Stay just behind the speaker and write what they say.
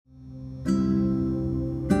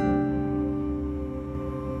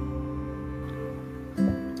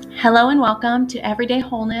Hello and welcome to Everyday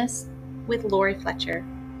Wholeness with Lori Fletcher.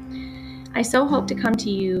 I so hope to come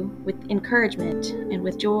to you with encouragement and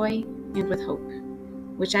with joy and with hope,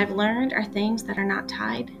 which I've learned are things that are not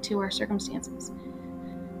tied to our circumstances,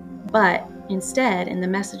 but instead in the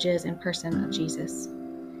messages and person of Jesus.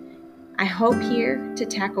 I hope here to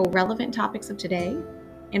tackle relevant topics of today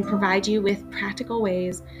and provide you with practical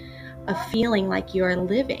ways of feeling like you are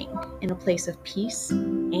living in a place of peace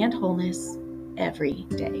and wholeness every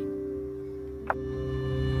day.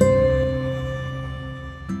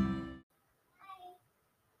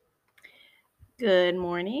 Good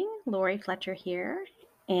morning, Lori Fletcher here.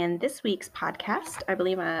 And this week's podcast, I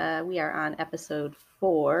believe we are on episode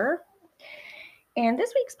 4. And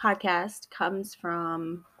this week's podcast comes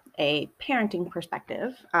from a parenting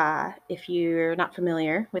perspective. If you're not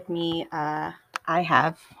familiar with me, I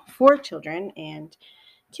have 4 children, and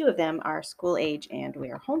 2 of them are school age, and we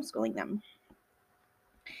are homeschooling them.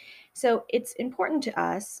 So it's important to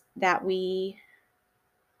us that we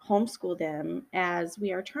homeschool them as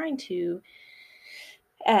we are trying to,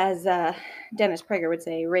 as Dennis Prager would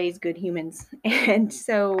say, raise good humans. And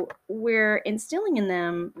so we're instilling in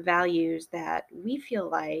them values that we feel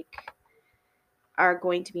like are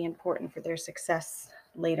going to be important for their success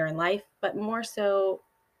later in life, but more so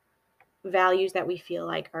values that we feel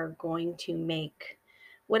like are going to make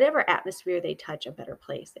whatever atmosphere they touch a better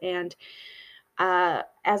place. And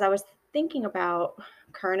as I was thinking about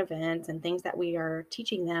current events and things that we are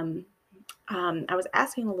teaching them, I was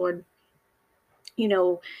asking the Lord,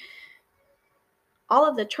 all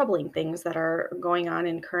of the troubling things that are going on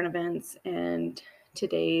in current events and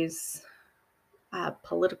today's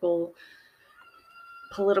political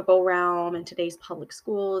realm and today's public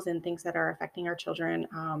schools and things that are affecting our children.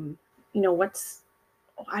 What's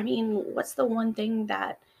the one thing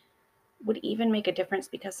that would even make a difference?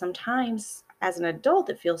 Because sometimes as an adult,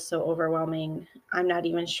 it feels so overwhelming. I'm not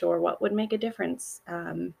even sure what would make a difference.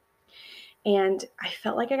 And I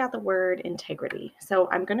felt like I got the word integrity. So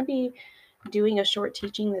I'm going to be doing a short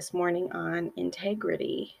teaching this morning on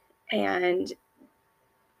integrity. And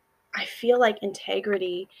I feel like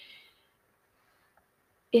integrity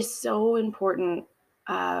is so important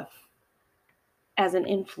as an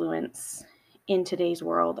influence in today's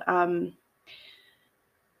world,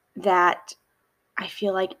 that I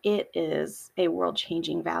feel like it is a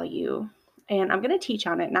world-changing value. And I'm going to teach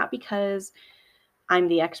on it, not because I'm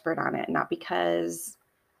the expert on it, not because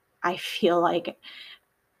I feel like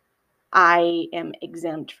I am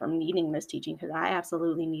exempt from needing this teaching, because I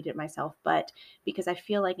absolutely need it myself, but because I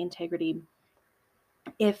feel like integrity,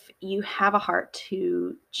 if you have a heart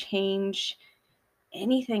to change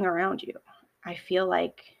anything around you, I feel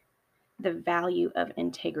like the value of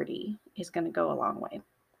integrity is going to go a long way.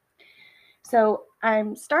 So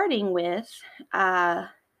I'm starting with the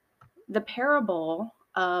parable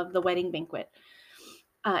of the wedding banquet.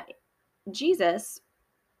 Jesus,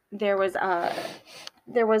 there were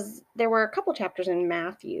a couple chapters in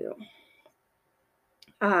Matthew.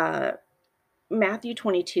 Matthew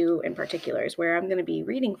 22 in particular is where I'm going to be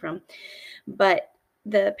reading from. But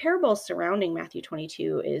the parable surrounding Matthew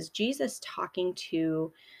 22 is Jesus talking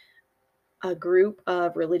to a group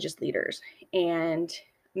of religious leaders. And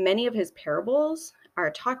many of his parables are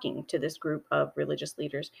talking to this group of religious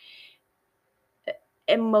leaders.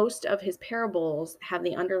 And most of his parables have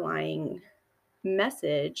the underlying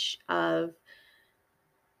message of,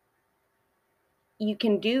 you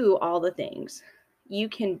can do all the things. You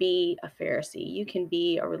can be a Pharisee. You can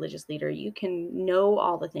be a religious leader. You can know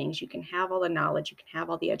all the things. You can have all the knowledge. You can have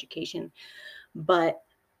all the education. But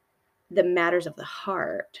the matters of the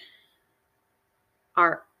heart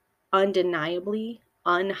are undeniably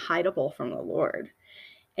unhideable from the Lord.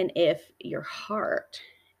 And if your heart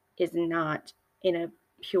is not in a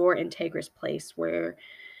pure, integrous place where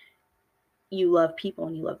you love people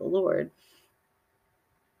and you love the Lord,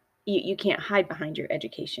 you can't hide behind your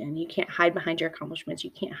education. You can't hide behind your accomplishments. You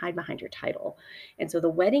can't hide behind your title. And so the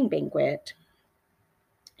wedding banquet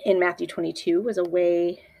in Matthew 22 was a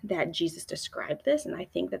way that Jesus described this. And I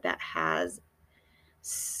think that has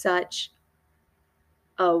such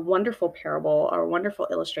a wonderful parable or a wonderful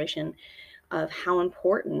illustration of how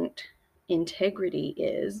important integrity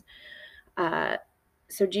is.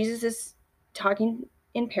 So Jesus is talking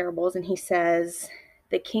in parables, and he says,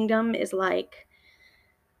 the kingdom is like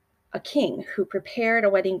a king who prepared a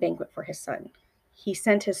wedding banquet for his son. He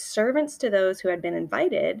sent his servants to those who had been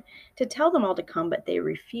invited to tell them all to come, but they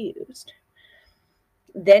refused.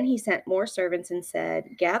 Then he sent more servants and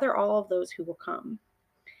said, gather all of those who will come.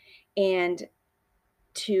 And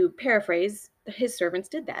to paraphrase, his servants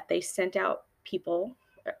did that. They sent out people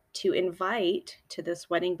to invite to this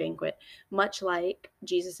wedding banquet, much like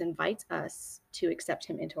Jesus invites us to accept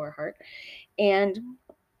him into our heart. And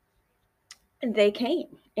they came,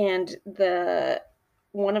 and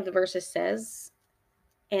one of the verses says,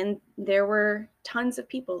 and there were tons of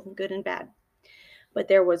people, good and bad, but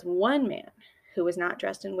there was one man who was not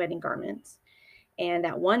dressed in wedding garments, and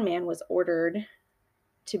that one man was ordered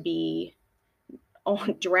to be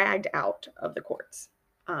dragged out of the courts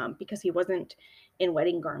because he wasn't in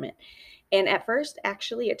wedding garment. And at first,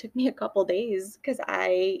 actually, it took me a couple days because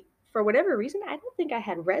for whatever reason, I don't think I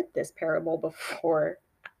had read this parable before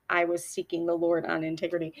I was seeking the Lord on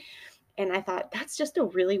integrity. And I thought, that's just a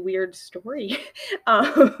really weird story.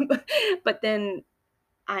 um, but then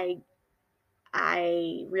I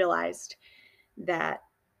realized that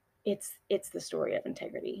it's the story of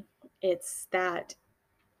integrity. It's that,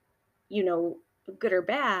 good or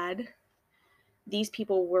bad, these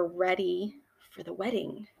people were ready for the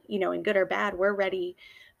wedding, and good or bad, we're ready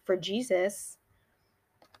for Jesus.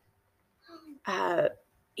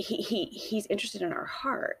 He's interested in our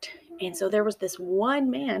heart. And so there was this one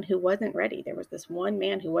man who wasn't ready. There was this one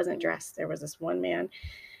man who wasn't dressed. There was this one man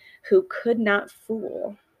who could not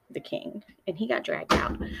fool the king, and he got dragged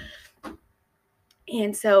out.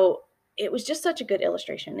 And so it was just such a good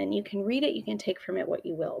illustration, and you can read it, you can take from it what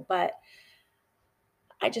you will, but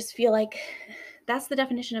I just feel like that's the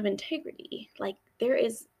definition of integrity. Like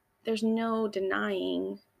there's no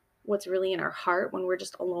denying what's really in our heart when we're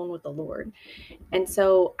just alone with the Lord. And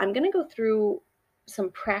so I'm going to go through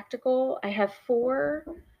I have 4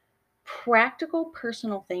 practical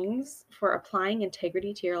personal things for applying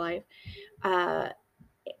integrity to your life.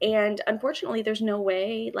 And unfortunately, there's no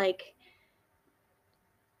way, like,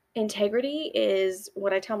 integrity is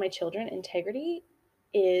what I tell my children. Integrity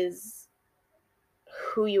is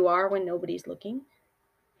who you are when nobody's looking.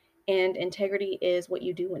 And integrity is what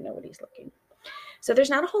you do when nobody's looking. So there's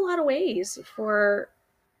not a whole lot of ways for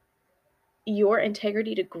your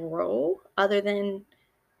integrity to grow other than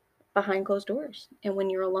behind closed doors and when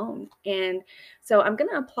you're alone. And so I'm going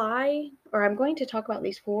to talk about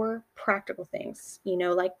these 4 practical things.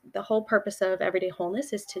 Like the whole purpose of Everyday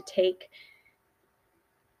Wholeness is to take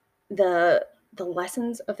the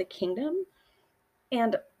lessons of the kingdom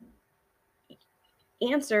and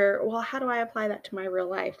answer, well, how do I apply that to my real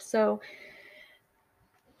life? So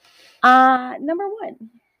number 1,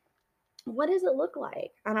 what does it look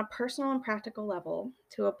like on a personal and practical level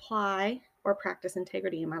to apply or practice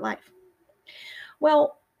integrity in my life?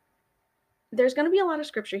 Well, there's going to be a lot of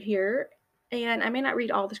scripture here, and I may not read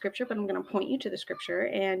all the scripture, but I'm going to point you to the scripture,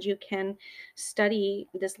 and you can study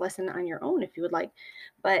this lesson on your own if you would like.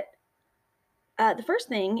 But the first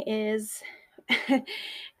thing is,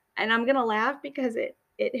 and I'm going to laugh because it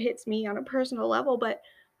hits me on a personal level, but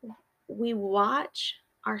we watch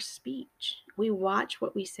our speech. We watch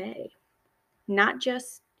what we say, not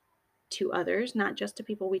just to others, not just to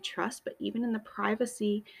people we trust, but even in the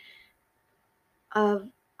privacy of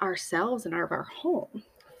ourselves and of our home.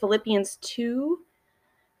 Philippians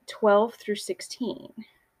 2:12 through 16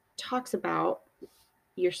 talks about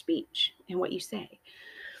your speech and what you say.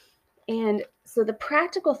 And so the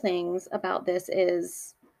practical things about this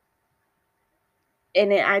is,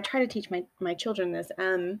 and I try to teach my children this,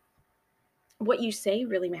 what you say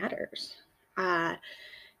really matters. And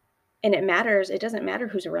it doesn't matter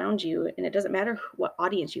who's around you, and it doesn't matter what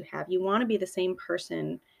audience you have. You want to be the same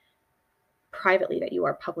person privately that you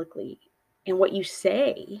are publicly. And what you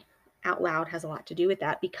say out loud has a lot to do with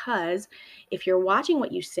that, because if you're watching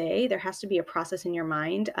what you say, there has to be a process in your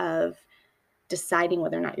mind of deciding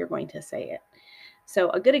whether or not you're going to say it. So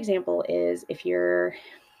a good example is if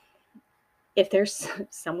there's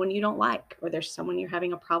someone you don't like, or there's someone you're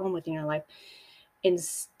having a problem with in your life,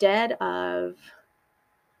 instead of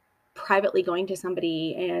privately going to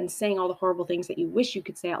somebody and saying all the horrible things that you wish you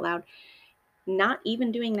could say out loud, not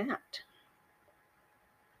even doing that,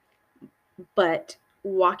 but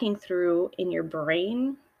walking through in your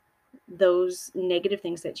brain those negative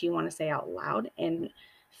things that you want to say out loud and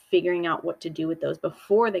figuring out what to do with those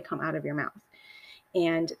before they come out of your mouth.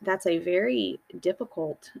 And that's a very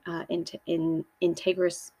difficult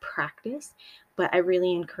integrous practice, but I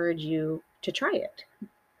really encourage you to try it.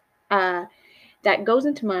 That goes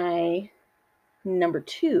into my number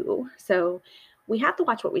 2. So we have to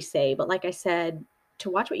watch what we say, but like I said, to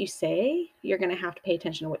watch what you say, you're going to have to pay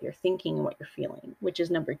attention to what you're thinking and what you're feeling, which is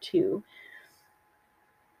number 2.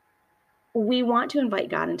 We want to invite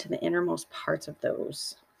God into the innermost parts of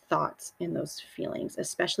those thoughts and those feelings,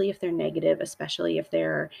 especially if they're negative, especially if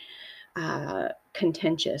they're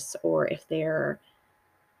contentious, or if they're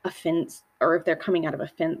offense, or if they're coming out of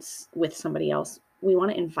offense with somebody else. we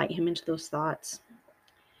want to invite him into those thoughts.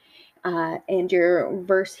 And your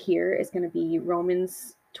verse here is going to be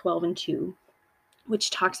Romans 12:2, which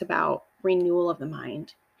talks about renewal of the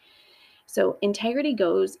mind. So integrity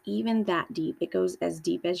goes even that deep. It goes as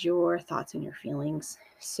deep as your thoughts and your feelings.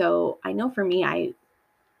 So I know for me,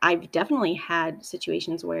 I've definitely had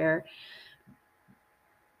situations where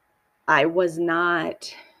I was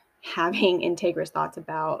not having integrous thoughts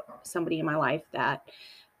about somebody in my life that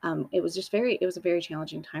it was a very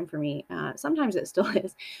challenging time for me. Sometimes it still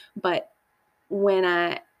is, but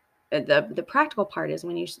when the practical part is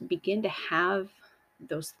when you begin to have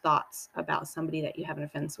those thoughts about somebody that you have an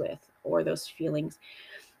offense with, or those feelings,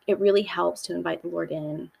 it really helps to invite the Lord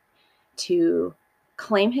in to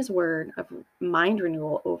claim his word of mind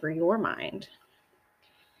renewal over your mind.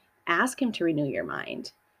 Ask him to renew your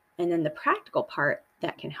mind. And then the practical part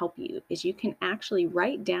that can help you is you can actually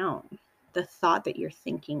write down the thought that you're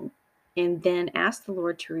thinking and then ask the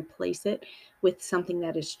Lord to replace it with something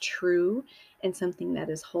that is true and something that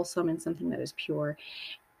is wholesome and something that is pure.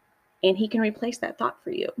 And he can replace that thought for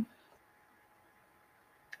you.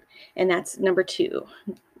 And that's number 2,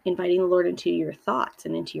 inviting the Lord into your thoughts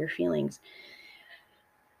and into your feelings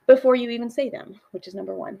before you even say them, which is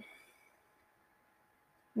number 1.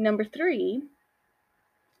 Number 3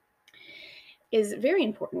 is very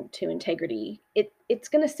important to integrity. It's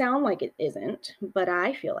going to sound like it isn't, but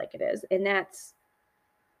I feel like it is. And that's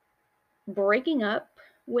breaking up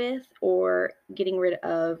with or getting rid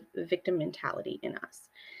of victim mentality in us.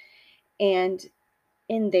 And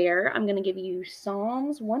in there, I'm going to give you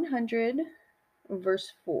Psalms 100,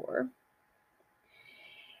 verse 4,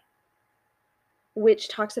 which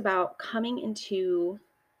talks about coming into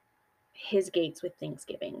his gates with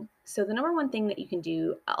thanksgiving. So the number one thing that you can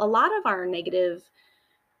do, a lot of our negative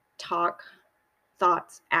talk,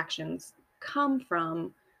 thoughts, actions come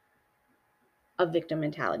from a victim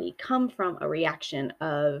mentality, come from a reaction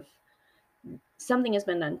of something has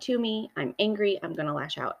been done to me, I'm angry, I'm going to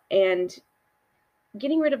lash out. And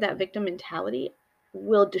getting rid of that victim mentality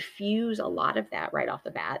will diffuse a lot of that right off the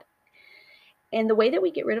bat. And the way that we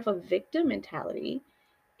get rid of a victim mentality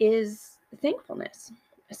is thankfulness.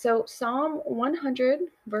 So Psalm 100,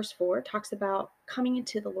 verse 4 talks about coming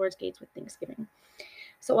into the Lord's gates with thanksgiving.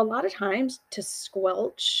 So a lot of times, to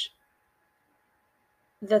squelch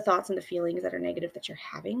the thoughts and the feelings that are negative that you're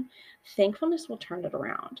having, thankfulness will turn it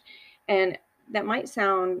around. And that might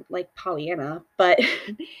sound like Pollyanna, but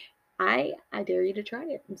I dare you to try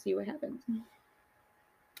it and see what happens.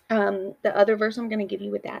 The other verse I'm going to give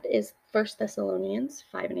you with that is 1 Thessalonians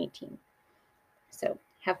 5:18. So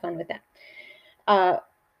have fun with that.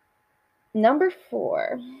 Number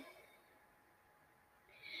four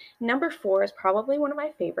is probably one of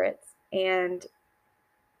my favorites, and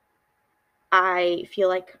I feel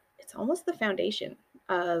like it's almost the foundation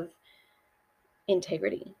of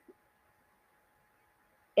integrity.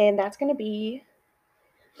 And that's going to be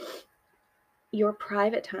your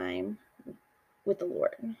private time with the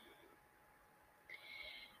Lord.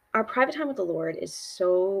 Our private time with the Lord is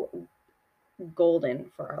so golden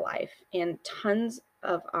for our life, and tons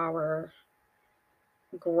of our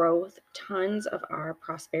growth, tons of our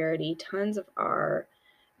prosperity, tons of our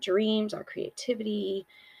dreams, our creativity,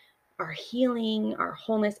 our healing, our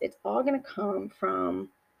wholeness, it's all going to come from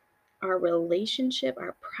our relationship,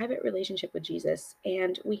 our private relationship with Jesus.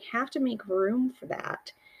 And we have to make room for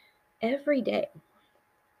that every day.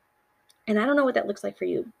 And I don't know what that looks like for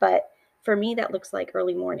you, but for me, that looks like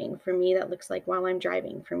early morning. For me, that looks like while I'm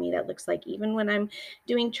driving. For me, that looks like even when I'm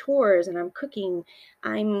doing chores and I'm cooking,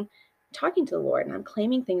 I'm talking to the Lord and I'm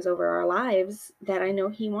claiming things over our lives that I know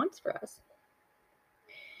he wants for us.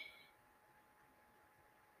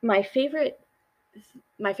 My favorite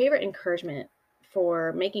encouragement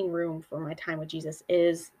for making room for my time with Jesus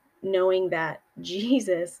is knowing that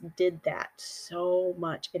Jesus did that so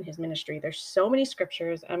much in his ministry. There's so many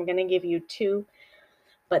scriptures. I'm going to give you 2,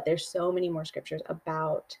 but there's so many more scriptures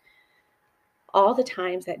about all the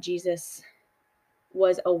times that Jesus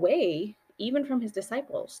was away, even from his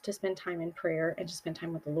disciples, to spend time in prayer and to spend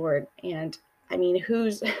time with the Lord. And I mean,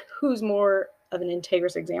 who's more of an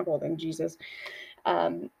integrous example than Jesus?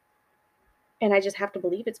 And I just have to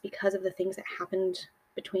believe it's because of the things that happened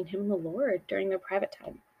between him and the Lord during their private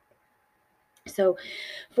time. So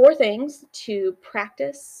 4 things to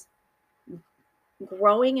practice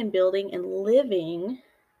growing and building and living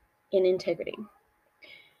in integrity.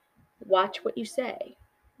 Watch what you say.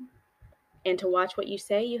 And to watch what you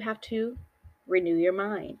say, you have to renew your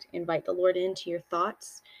mind. Invite the Lord into your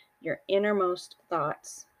thoughts, your innermost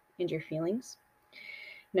thoughts, and your feelings.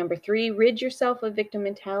 Number 3, rid yourself of victim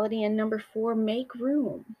mentality. And number 4, make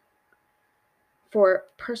room for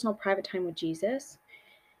personal private time with Jesus.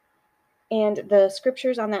 And the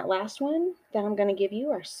scriptures on that last one that I'm going to give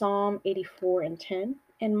you are Psalm 84 and 10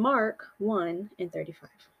 and Mark 1 and 35.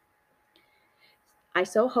 I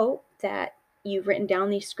so hope that you've written down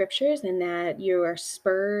these scriptures and that you are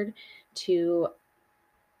spurred to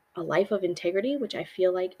a life of integrity, which I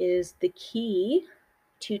feel like is the key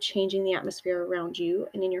to changing the atmosphere around you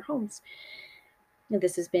and in your homes. And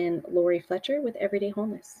this has been Lori Fletcher with Everyday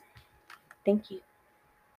Wholeness. Thank you.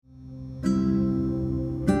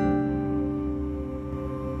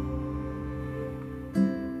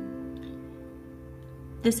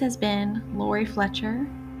 This has been Lori Fletcher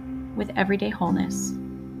with Everyday Wholeness,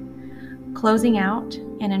 closing out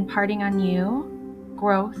and imparting on you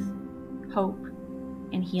growth, hope,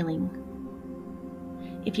 and healing.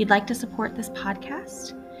 If you'd like to support this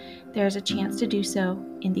podcast, there's a chance to do so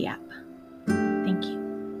in the app.